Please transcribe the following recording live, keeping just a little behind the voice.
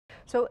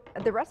So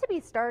the recipe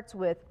starts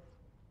with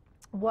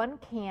 1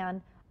 can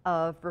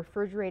of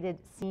refrigerated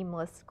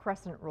seamless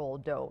crescent roll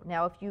dough.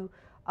 Now, if you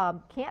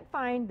can't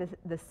find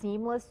the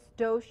seamless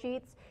dough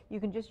sheets, you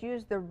can just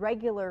use the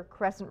regular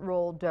crescent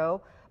roll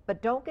dough,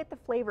 but don't get the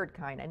flavored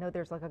kind. I know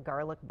there's like a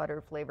garlic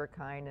butter flavored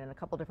kind and a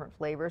couple different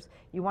flavors.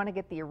 You want to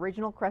get the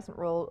original crescent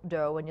roll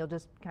dough, and you'll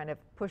just kind of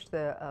push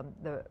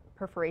the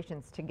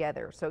perforations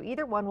together. So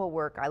either one will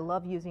work. I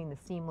love using the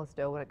seamless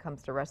dough when it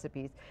comes to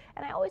recipes,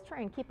 and I always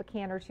try and keep a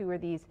can or two of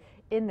these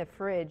in the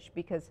fridge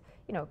because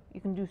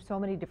you can do so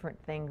many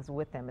different things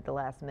with them at the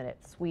last minute,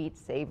 sweet,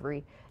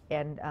 savory,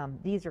 and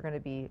these are going to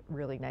be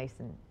really nice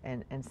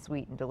and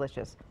sweet and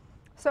delicious.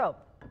 So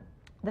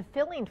the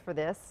filling for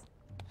this: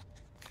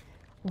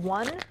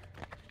 1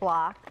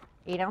 block,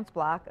 8-ounce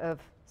block of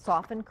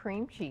softened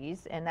cream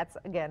cheese, and that's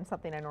again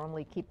something I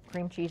normally keep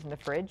cream cheese in the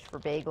fridge for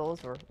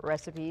bagels or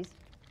recipes.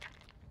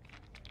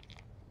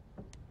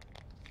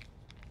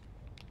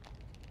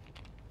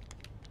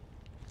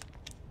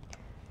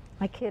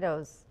 My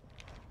kiddos,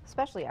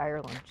 especially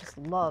Ireland, just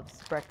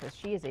loves breakfast.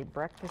 She is a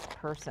breakfast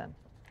person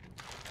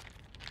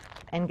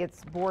and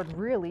gets bored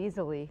real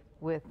easily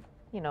with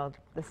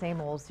the same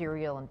old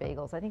cereal and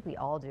bagels. I think we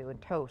all do,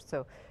 and toast.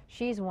 So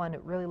she's one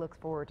that really looks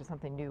forward to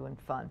something new and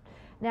fun.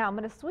 Now I'm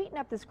going to sweeten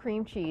up this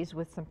cream cheese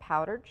with some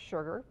powdered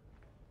sugar,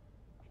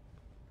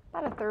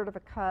 about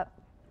 1/3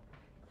 cup,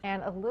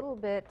 and a little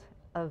bit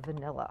of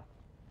vanilla.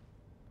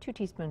 2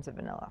 teaspoons of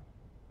vanilla.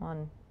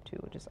 1,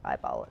 2, just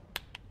eyeball it.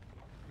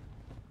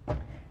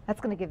 That's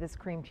going to give this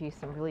cream cheese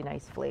some really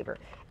nice flavor.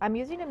 I'm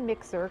using a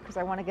mixer because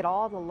I want to get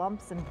all the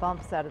lumps and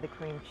bumps out of the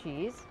cream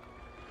cheese.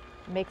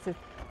 It makes it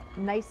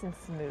nice and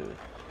smooth.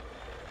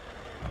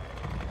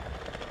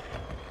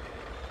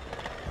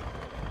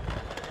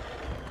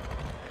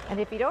 And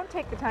if you don't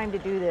take the time to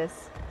do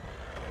this,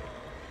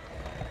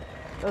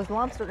 those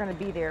lumps are going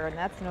to be there, and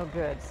that's no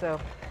good. So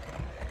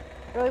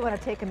you really want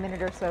to take a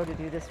minute or so to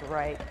do this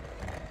right.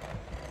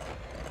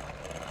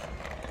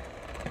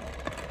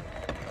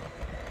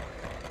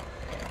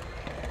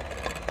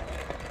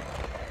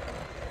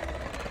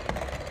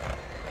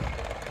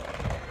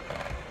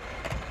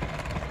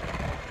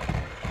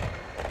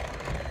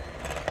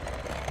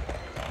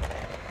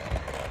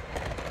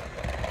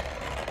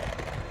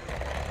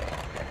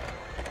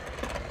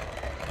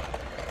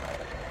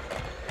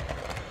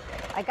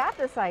 I got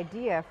this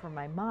idea from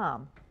my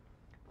mom,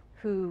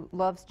 who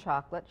loves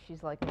chocolate.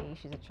 She's like me,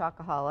 she's a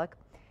chocoholic,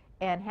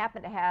 and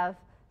happened to have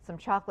some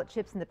chocolate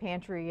chips in the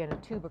pantry and a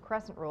tube of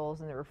crescent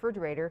rolls in the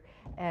refrigerator,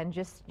 and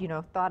just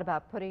thought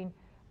about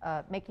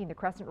making the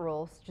crescent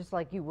rolls just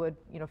like you would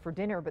for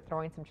dinner, but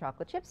throwing some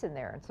chocolate chips in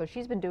there. And so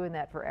she's been doing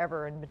that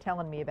forever and been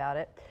telling me about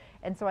it.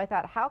 And so I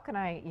thought, how can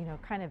I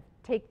kind of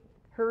take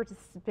her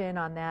spin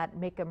on that,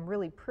 make them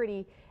really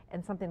pretty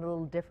and something a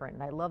little different.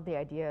 And I love the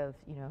idea of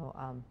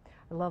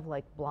I love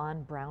like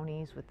blonde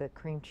brownies with the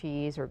cream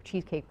cheese, or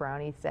cheesecake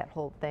brownies, that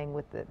whole thing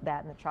with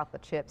that and the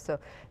chocolate chips. So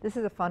this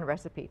is a fun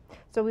recipe.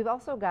 So we've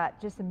also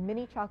got just some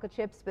mini chocolate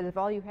chips, but if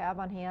all you have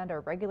on hand are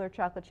regular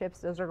chocolate chips,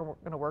 those are going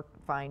to work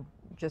fine,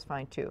 just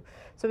fine too.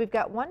 So we've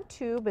got 1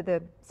 tube of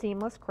the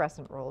seamless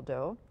crescent roll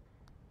dough.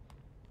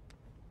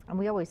 And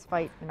we always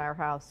fight in our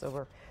house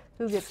over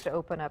who gets to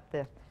open up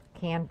the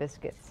canned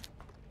biscuits,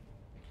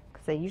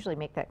 because they usually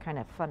make that kind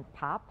of fun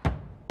pop.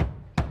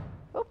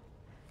 Oop,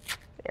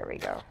 there we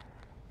go.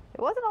 It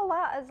wasn't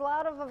as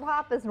loud of a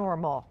pop as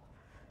normal.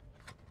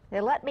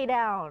 They let me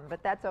down,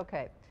 but that's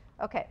okay.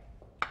 Okay.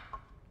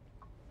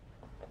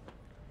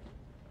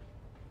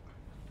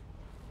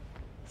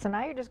 So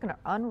now you're just going to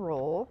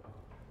unroll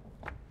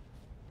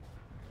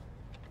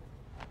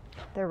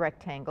the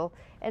rectangle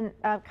and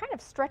kind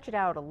of stretch it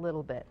out a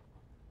little bit.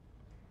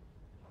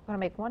 I'm going to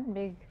make one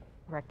big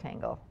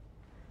rectangle,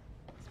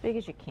 as big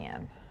as you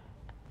can.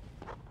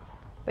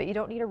 But you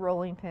don't need a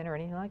rolling pin or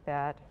anything like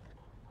that.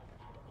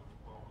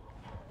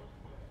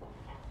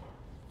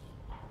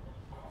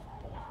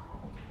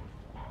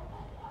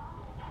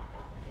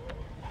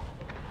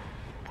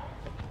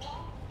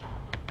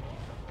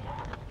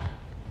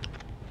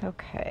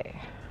 Okay.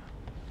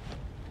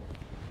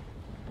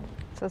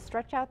 So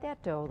stretch out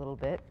that dough a little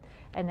bit.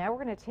 And now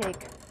we're going to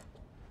take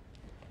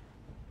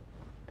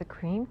the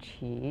cream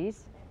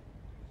cheese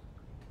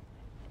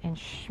and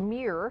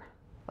smear,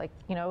 like,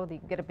 you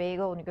get a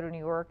bagel and you go to New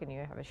York and you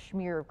have a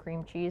smear of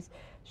cream cheese.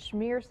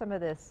 Smear some of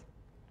this,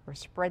 or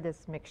spread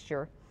this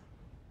mixture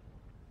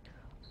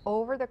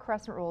over the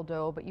crescent roll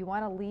dough, but you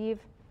want to leave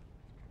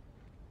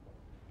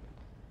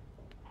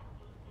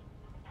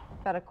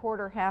about a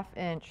 1/4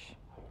 inch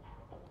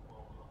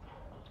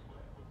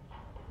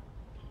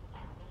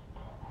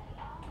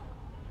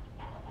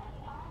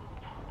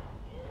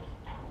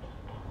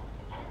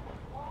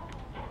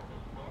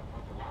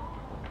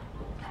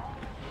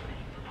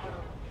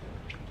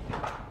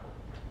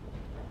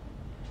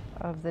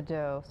of the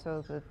dough,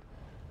 so that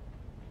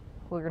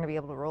we're going to be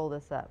able to roll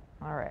this up.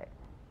 All right.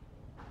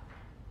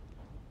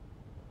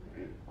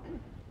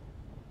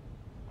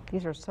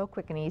 These are so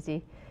quick and easy.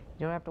 You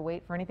don't have to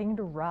wait for anything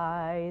to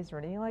rise or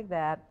anything like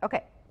that.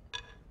 Okay.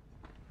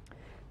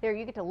 There,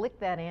 you get to lick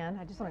that in.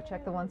 I just want to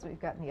check the ones we've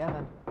got in the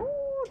oven. Ooh,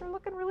 they're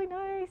looking really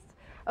nice.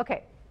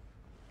 Okay,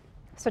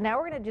 so now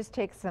we're going to just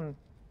take some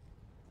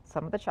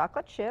of the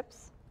chocolate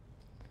chips,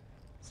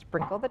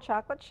 sprinkle the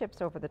chocolate chips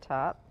over the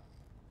top.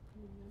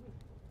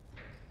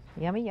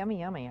 Yummy, yummy,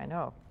 yummy, I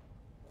know.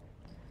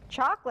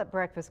 Chocolate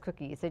breakfast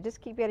cookies, they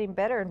just keep getting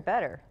better and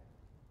better.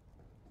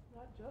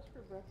 Not just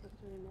for breakfast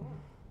anymore.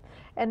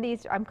 And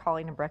these, I'm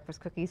calling them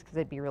breakfast cookies because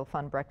they'd be a real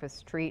fun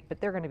breakfast treat,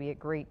 but they're going to be a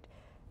great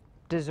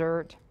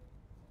dessert,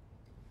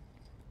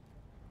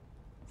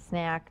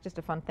 snack, just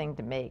a fun thing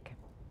to make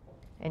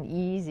and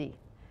easy.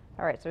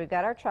 All right, so we've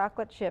got our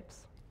chocolate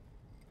chips.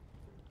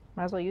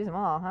 Might as well use them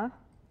all, huh?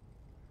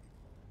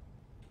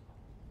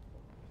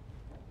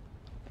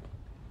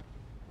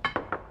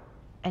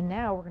 And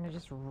now we're going to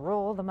just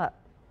roll them up.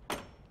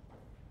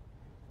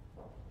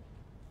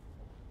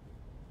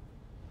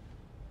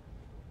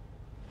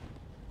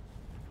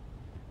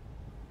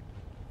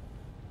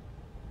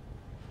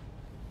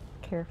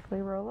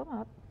 Carefully roll them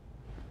up.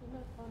 Isn't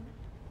that fun?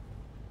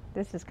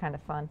 This is kind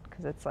of fun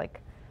because it's like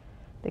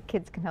the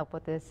kids can help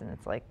with this, and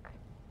it's like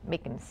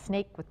making a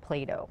snake with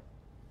Play-Doh.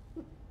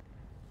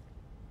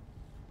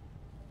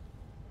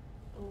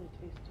 Only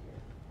tastier.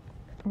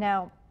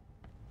 Now,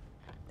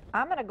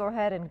 I'm going to go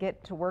ahead and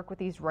get to work with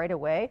these right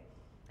away,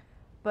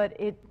 but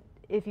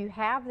if you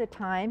have the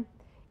time,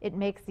 it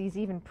makes these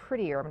even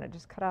prettier. I'm going to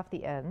just cut off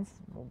the ends.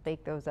 We'll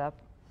bake those up.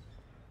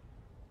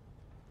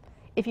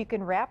 If you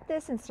can wrap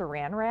this in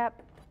saran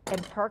wrap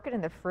and park it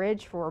in the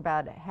fridge for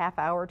about a half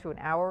hour to an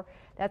hour,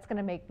 that's going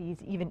to make these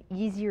even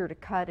easier to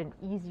cut and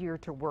easier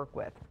to work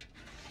with.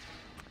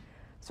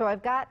 So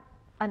I've got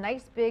a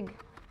nice big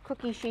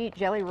cookie sheet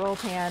jelly roll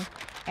pan,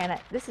 and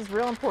this is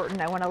real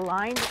important. I want to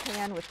line the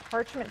pan with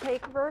parchment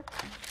paper.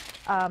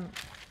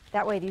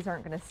 That way these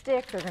aren't going to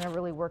stick. They're going to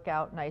really work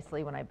out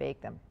nicely when I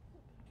bake them.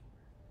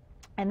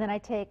 And then I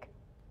take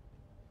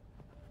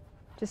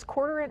just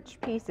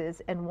 1/4-inch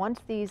pieces, and once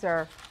these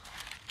are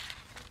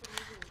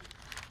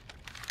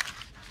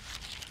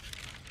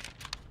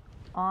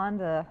on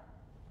the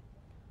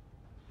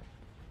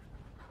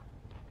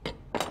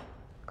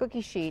cookie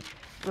sheet,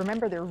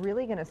 remember they're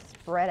really going to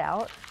spread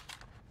out.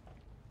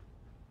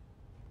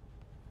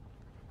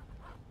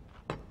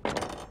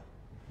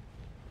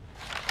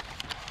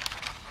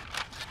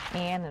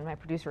 And my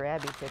producer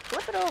Abby said,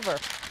 flip it over.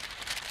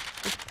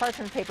 This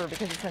parchment paper,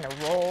 because it's in a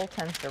roll,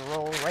 tends to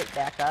roll right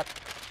back up.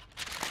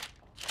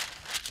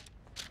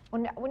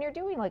 When you're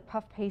doing like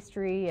puff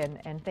pastry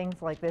and things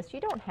like this,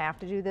 you don't have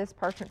to do this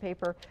parchment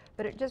paper,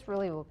 but it just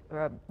really will,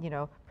 you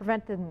know,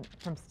 prevent them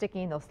from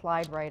sticking. They'll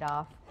slide right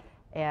off,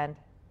 and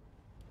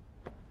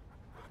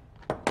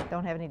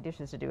don't have any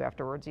dishes to do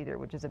afterwards either,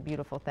 which is a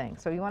beautiful thing.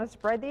 So you want to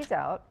spread these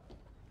out,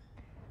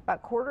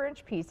 about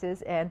 1/4-inch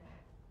pieces, and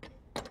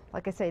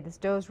like I say, this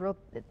dough is real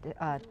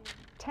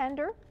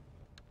tender.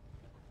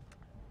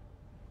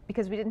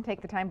 Because we didn't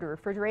take the time to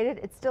refrigerate it,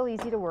 it's still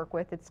easy to work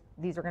with.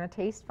 These are going to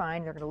taste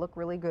fine. They're going to look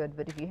really good.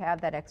 But if you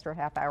have that extra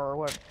half hour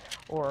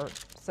or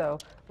so,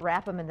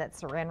 wrap them in that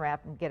saran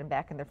wrap and get them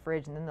back in the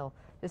fridge, and then they'll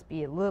just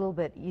be a little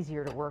bit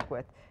easier to work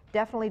with.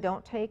 Definitely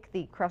don't take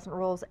the crescent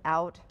rolls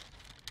out,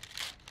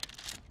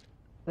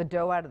 the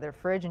dough out of their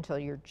fridge until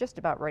you're just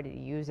about ready to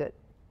use it.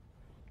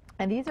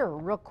 And these are a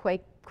real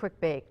quick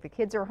bake. The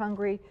kids are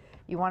hungry.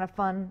 You want a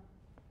fun,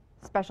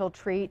 special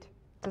treat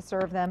to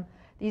serve them.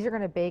 These are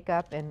going to bake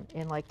up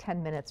in like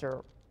 10 minutes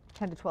or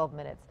 10 to 12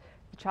 minutes.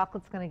 The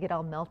chocolate's going to get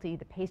all melty,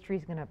 the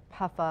pastry's going to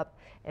puff up,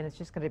 and it's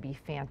just going to be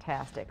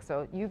fantastic.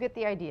 So you get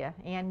the idea.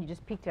 And you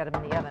just peeked at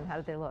them in the oven. How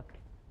did they look?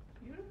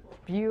 Beautiful.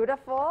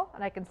 Beautiful.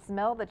 And I can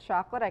smell the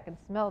chocolate. I can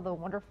smell the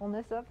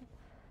wonderfulness of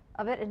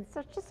it. And it's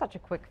just such a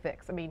quick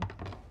fix. I mean,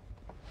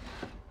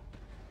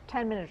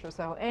 10 minutes or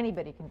so,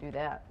 anybody can do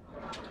that.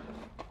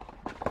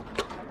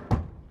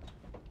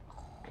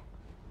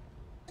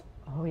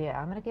 Oh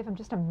yeah, I'm going to give them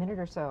just a minute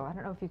or so. I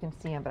don't know if you can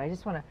see them, but I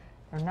just want to,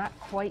 they're not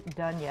quite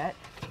done yet.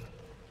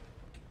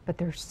 But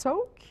they're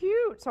so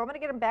cute. So I'm going to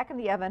get them back in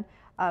the oven,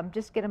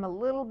 just get them a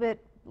little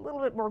bit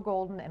more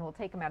golden, and we'll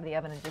take them out of the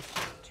oven in just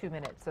 2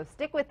 minutes. So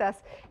stick with us.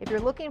 If you're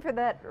looking for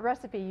that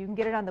recipe, you can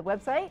get it on the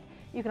website.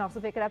 You can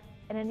also pick it up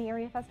at any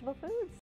Area Festival Foods.